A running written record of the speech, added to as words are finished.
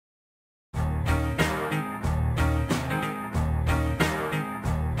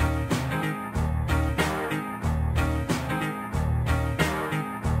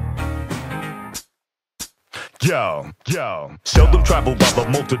Yo, seldom traveled by the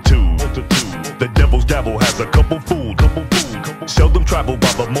multitude. The devil's dabble has a couple food. Seldom traveled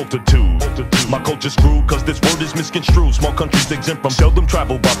by the multitude. My culture's screwed cause this word is misconstrued. Small countries exempt from seldom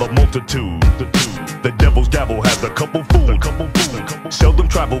traveled by the multitude. The devil's dabble has a couple food. Seldom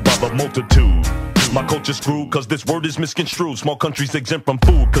traveled by the multitude. My culture's screwed cause this word is misconstrued. Small countries exempt from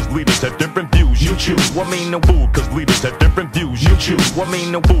food cause leaders have different views. You choose what mean the food cause leaders have different views. You choose what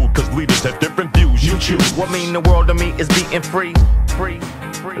mean the food cause leaders have different views. You choose what mean the world to me is being free.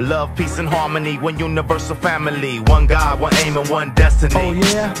 Love, peace, and harmony. One universal family. One God, one aim, and one destiny. Oh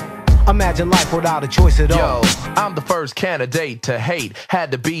yeah? Imagine life without a choice at all. Yo, I'm the first candidate to hate.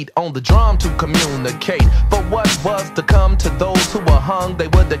 Had to beat on the drum to communicate. But what was to come to those who were hung? They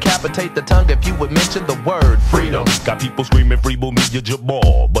would decapitate the tongue if you would mention the word freedom. Got people screaming free will me your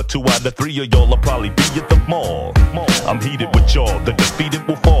Jamal, but 2 out of 3 of y'all will probably be at the mall. I'm heated with y'all, the defeated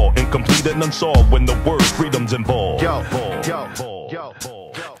will fall, incomplete and unsolved when the word freedom's involved.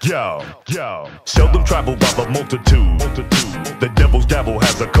 Yo, seldom traveled by the multitude. The devil's dabble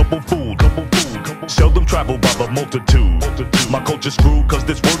has a couple food. Seldom traveled by the multitude. My culture's screwed cause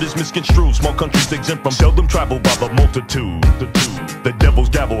this word is misconstrued. Small countries exempt from seldom traveled by the multitude. The devil's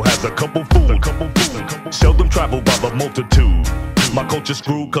dabble has a couple food. Seldom traveled by the multitude. My culture's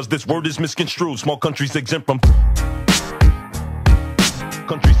screwed cause this word is misconstrued. Small countries exempt from